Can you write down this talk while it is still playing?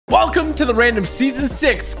Welcome to the random season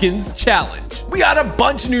 6 skins challenge. We got a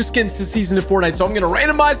bunch of new skins this season of Fortnite, so I'm gonna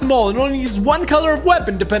randomize them all and only use one color of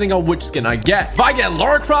weapon depending on which skin I get. If I get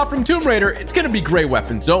Lara Croft from Tomb Raider, it's gonna be gray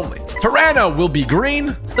weapons only. Tyranno will be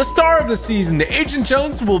green. The star of the season, Agent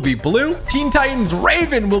Jones, will be blue. Teen Titans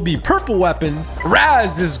Raven will be purple weapons.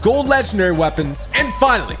 Raz is gold legendary weapons. And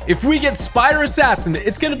finally, if we get Spider Assassin,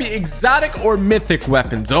 it's gonna be exotic or mythic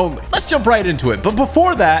weapons only. Let's jump right into it. But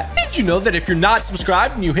before that, did you know that if you're not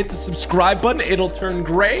subscribed and you hit the subscribe button, it'll turn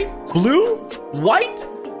gray, blue, white?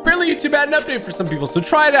 Apparently YouTube had an update for some people, so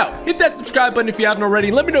try it out. Hit that subscribe button if you haven't already.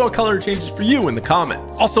 Let me know what color it changes for you in the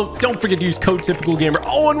comments. Also, don't forget to use code TYPICALGAMER,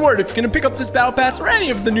 all one word, if you're gonna pick up this battle pass or any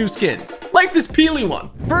of the new skins, like this Peely one.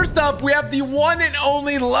 First up, we have the one and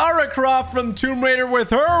only Lara Croft from Tomb Raider. With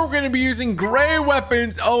her, we're gonna be using gray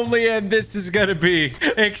weapons only, and this is gonna be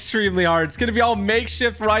extremely hard. It's gonna be all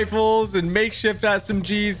makeshift rifles and makeshift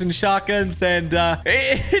SMGs and shotguns, and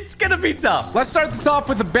it's gonna be tough. Let's start this off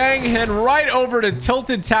with a bang, head right over to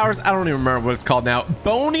Tilted Towers. I don't even remember what it's called now.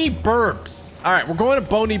 Boney Burbs. All right, we're going to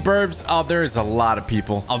Boney Burbs. Oh, there is a lot of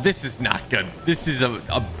people. Oh, this is not good. This is a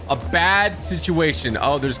bad situation.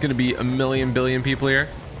 Oh, there's going to be a million billion people here.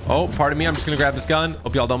 Oh, pardon me. I'm just going to grab this gun.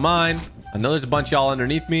 Hope y'all don't mind. I know there's a bunch of y'all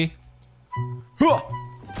underneath me. Huh.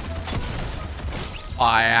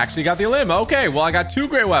 I actually got the limb. Okay, well, I got 2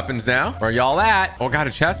 gray weapons now. Where y'all at? Oh, got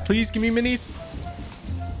a chest. Please give me minis.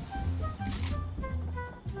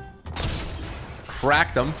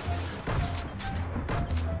 Cracked them.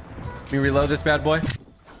 Let me reload this bad boy.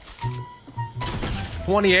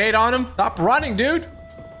 28 on him. Stop running, dude.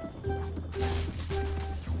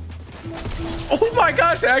 Oh my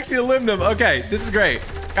gosh, I actually limbed him. Okay, this is great.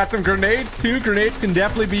 Got some grenades too. Grenades can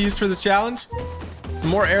definitely be used for this challenge.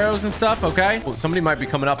 Some more arrows and stuff. Okay. Oh, somebody might be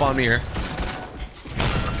coming up on me here.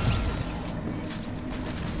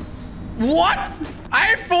 What? I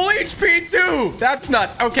had full HP too. That's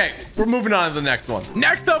nuts. Okay, we're moving on to the next one.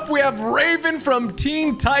 Next up, we have Raven from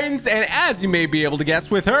Teen Titans. And as you may be able to guess,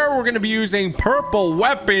 with her, we're going to be using purple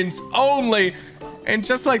weapons only. And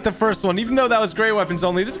just like the first one, even though that was gray weapons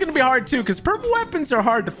only, this is going to be hard too because purple weapons are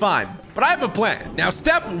hard to find. But I have a plan. Now,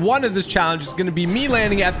 step 1 of this challenge is going to be me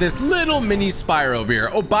landing at this little mini spire over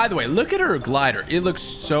here. Oh, by the way, look at her glider. It looks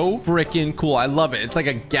so freaking cool. I love it. It's like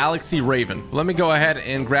a Galaxy Raven. Let me go ahead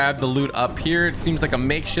and grab the loot up here. It seems like a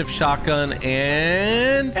makeshift shotgun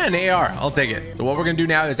and an AR. I'll take it. So what we're going to do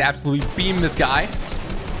now is absolutely beam this guy.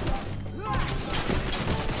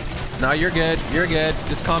 No, you're good. You're good.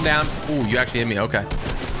 Just calm down. Ooh, you actually hit me. Okay.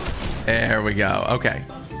 There we go. Okay.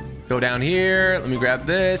 Go down here. Let me grab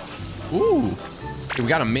this. Ooh. Okay, we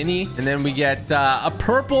got a mini. And then we get a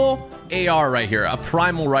purple AR right here. A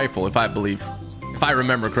primal rifle, if I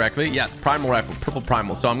remember correctly. Yes, primal rifle. Purple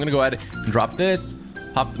primal. So I'm going to go ahead and drop this.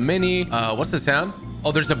 Pop the mini. What's the sound?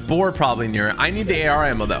 Oh, there's a boar probably near it. I need the AR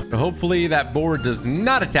ammo, though. So hopefully that boar does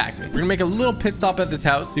not attack me. We're going to make a little pit stop at this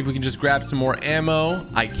house. See if we can just grab some more ammo.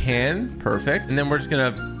 I can. Perfect. And then we're just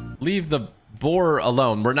going to leave the boar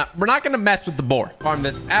alone. We're not going to mess with the boar. Farm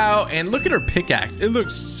this out. And look at her pickaxe. It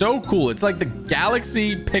looks so cool. It's like the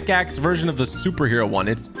Galaxy pickaxe version of the superhero one.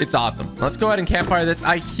 It's awesome. Let's go ahead and campfire this.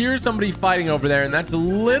 I hear somebody fighting over there, and that's a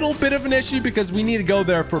little bit of an issue because we need to go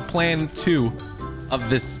there for plan 2 of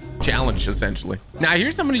this challenge, essentially. Now, I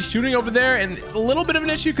hear somebody shooting over there, and it's a little bit of an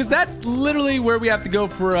issue because that's literally where we have to go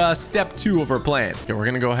for step 2 of our plan. Okay, we're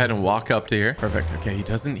gonna go ahead and walk up to here. Perfect. Okay, he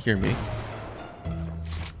doesn't hear me.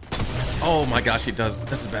 Oh my gosh, he does.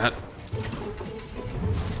 This is bad.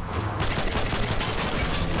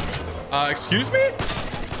 Excuse me?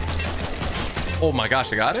 Oh my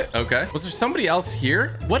gosh, I got it. Okay. Was there somebody else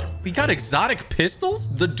here? What? We got exotic pistols?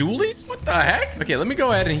 The dualies? What the heck? Okay, let me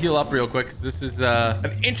go ahead and heal up real quick because this is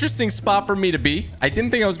an interesting spot for me to be. I didn't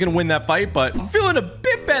think I was going to win that fight, but I'm feeling a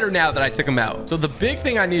bit better now that I took him out. So the big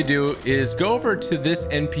thing I need to do is go over to this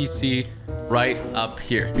NPC right up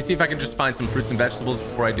here. Let me see if I can just find some fruits and vegetables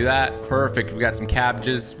before I do that. Perfect. We got some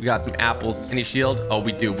cabbages. We got some apples. Any shield? Oh,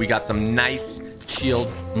 we do. We got some nice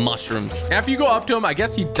shield mushrooms. After you go up to him, I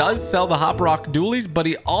guess he does sell the Hop Rock dualies, but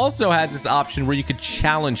he also has this option where you could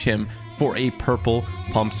challenge him for a purple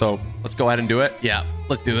pump. So let's go ahead and do it. Yeah,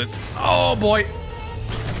 let's do this. Oh boy.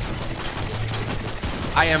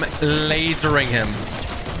 I am lasering him.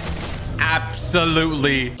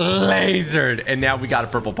 Absolutely lasered. And now we got a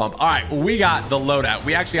purple pump. All right, we got the loadout.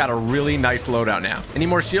 We actually got a really nice loadout now. Any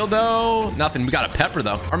more shield though? Nothing. We got a pepper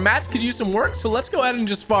though. Our mats could use some work, so let's go ahead and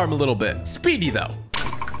just farm a little bit. Speedy though.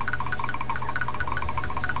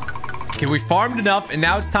 Okay, we farmed enough, and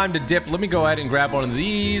now it's time to dip. Let me go ahead and grab one of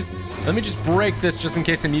these. Let me just break this just in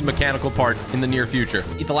case I need mechanical parts in the near future.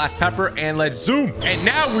 Eat the last pepper and let's zoom. And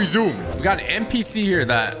now we zoom. We got an NPC here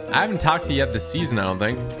that I haven't talked to yet this season, I don't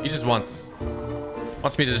think. He just wants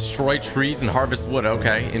me to destroy trees and harvest wood.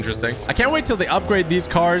 Okay, interesting. I can't wait till they upgrade these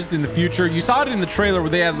cars in the future. You saw it in the trailer where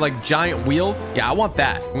they had like giant wheels. Yeah, I want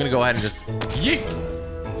that. I'm gonna go ahead and just yeet.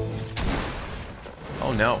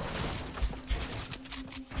 Oh no.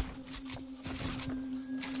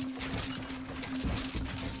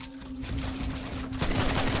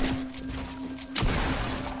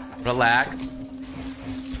 Relax.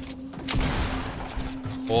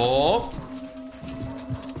 Oh.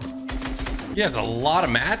 He has a lot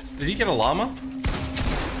of mats. Did he get a llama?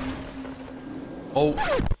 Oh.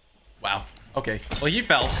 Wow. Okay. Well, he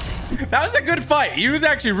fell. That was a good fight. He was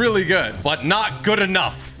actually really good, but not good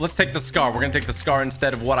enough. Let's take the scar. We're going to take the scar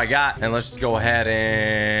instead of what I got. And let's just go ahead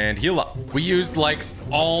and heal up. We used like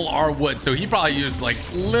all our wood. So he probably used like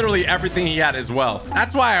literally everything he had as well.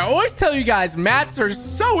 That's why I always tell you guys, mats are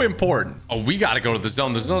so important. Oh, we got to go to the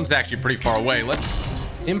zone. The zone's actually pretty far away. Let's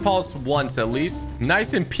impulse once at least.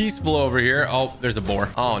 Nice and peaceful over here. Oh, there's a boar.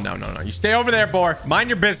 Oh, no. You stay over there, boar. Mind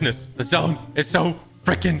your business. The zone is so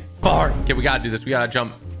freaking far. Okay, we got to do this. We got to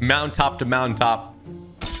jump mountaintop to mountaintop.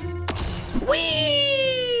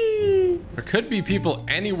 Whee! There could be people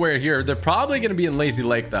anywhere here. They're probably going to be in Lazy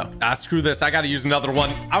Lake, though. Ah, screw this. I got to use another one.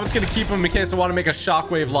 I was going to keep them in case I want to make a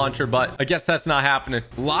shockwave launcher, but I guess that's not happening.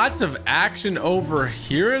 Lots of action over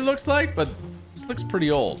here, it looks like, but this looks pretty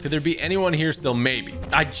old. Could there be anyone here still? Maybe.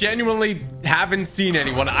 I genuinely haven't seen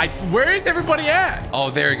anyone. Where is everybody at? Oh,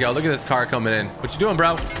 there you go. Look at this car coming in. What you doing,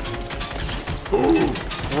 bro? Ooh,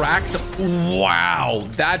 cracked. Wow,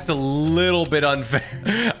 that's a little bit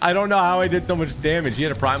unfair. I don't know how I did so much damage. He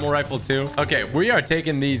had a primal rifle too. Okay, we are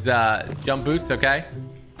taking these jump boots. Okay.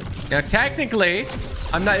 Now, technically,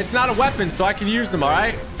 it's not a weapon, so I can use them. All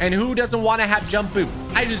right. And who doesn't want to have jump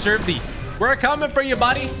boots? I deserve these. We're coming for you,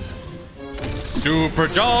 buddy. Super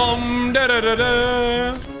jump. Da, da, da,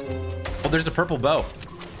 da. Oh, there's a purple bow.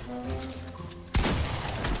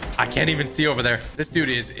 I can't even see over there. This dude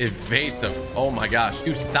is evasive. Oh my gosh.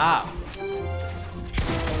 Dude, stop.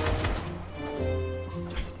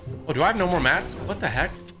 Oh, do I have no more mats? What the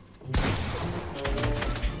heck?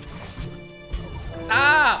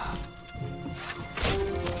 Ah!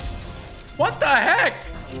 What the heck?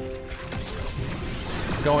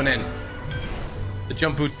 Going in. The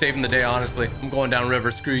jump boot's saving the day, honestly. I'm going down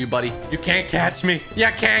river. Screw you, buddy. You can't catch me. You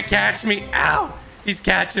can't catch me. Ow! He's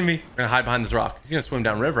catching me. I'm gonna hide behind this rock. He's gonna swim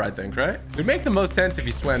down river, I think, right? It would make the most sense if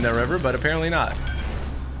he swam down river, but apparently not.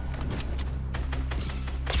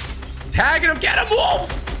 Tagging him. Get him,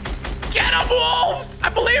 wolves! Get him, wolves! I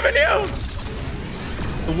believe in you!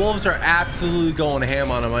 The wolves are absolutely going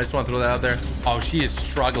ham on him. I just want to throw that out there. Oh, she is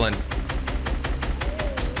struggling.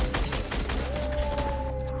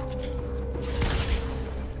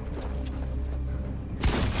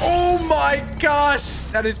 Oh my gosh.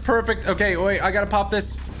 That is perfect. Okay, wait, I gotta pop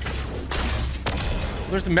this.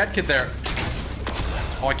 There's a med kit there.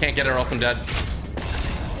 Oh, I can't get it or else I'm dead.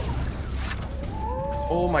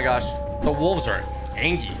 Oh my gosh. The wolves are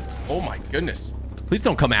angry. Oh my goodness. Please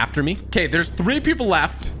don't come after me. Okay, there's 3 people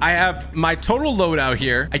left. I have my total loadout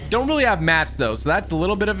here. I don't really have mats though, so that's a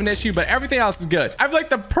little bit of an issue, but everything else is good. I have like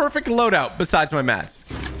the perfect loadout besides my mats.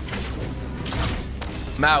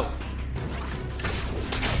 I'm out.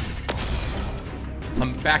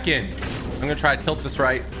 I'm back in. I'm gonna try to tilt this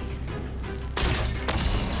right.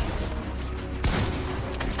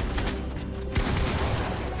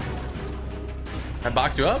 Can I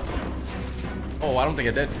box you up? Oh, I don't think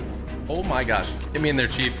I did. Oh my gosh. Get me in there,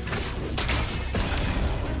 chief.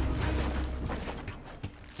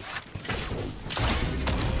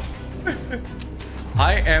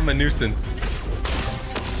 I am a nuisance.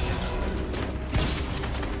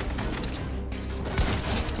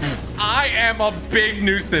 I am a big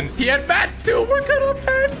nuisance. He had mats too. We're good on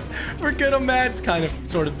mats. We're good on mats, kind of,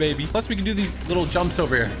 sort of, baby. Plus, we can do these little jumps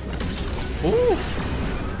over here. Ooh,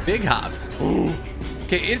 big hops. Ooh.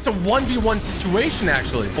 Okay, it's a 1v1 situation,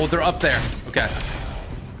 actually. Oh, they're up there. Okay.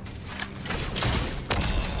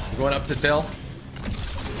 We're going up this hill.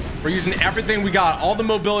 We're using everything we got. All the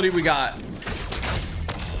mobility we got.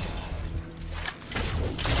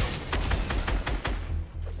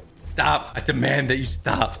 Stop. I demand that you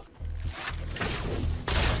stop.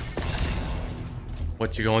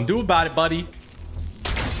 What you gonna do about it, buddy?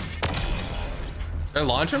 Did I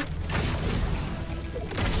launch him?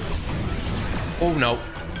 Oh, no.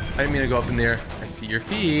 I didn't mean to go up in the air. I see your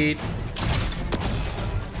feet.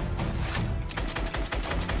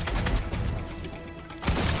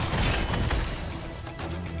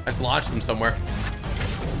 I just launched them somewhere.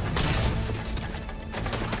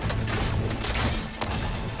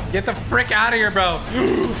 Get the frick out of here, bro.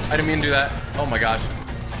 I didn't mean to do that. Oh my gosh.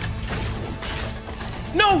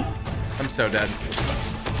 No! I'm so dead.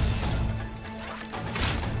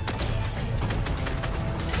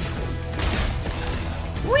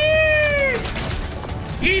 Whee!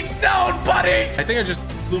 Eat zone, buddy! I think I just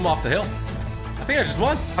flew him off the hill. I think I just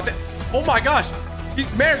won. Oh my gosh.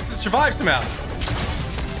 He's managed to survive somehow.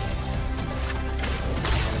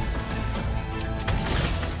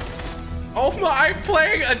 Oh my, I'm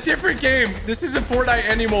playing a different game. This isn't Fortnite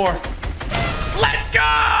anymore. Let's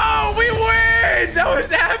go! We win! That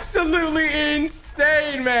was absolutely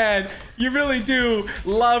insane, man. You really do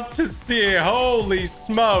love to see it. Holy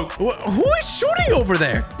smoke. Who is shooting over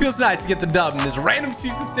there? Feels nice to get the dub in this random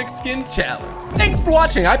season 6 skin challenge. Thanks for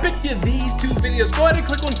watching. I picked you these 2 videos. Go ahead and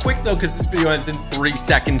click one quick though, because this video ends in 3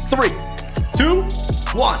 seconds. 3, 2,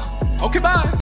 1. Okay, bye.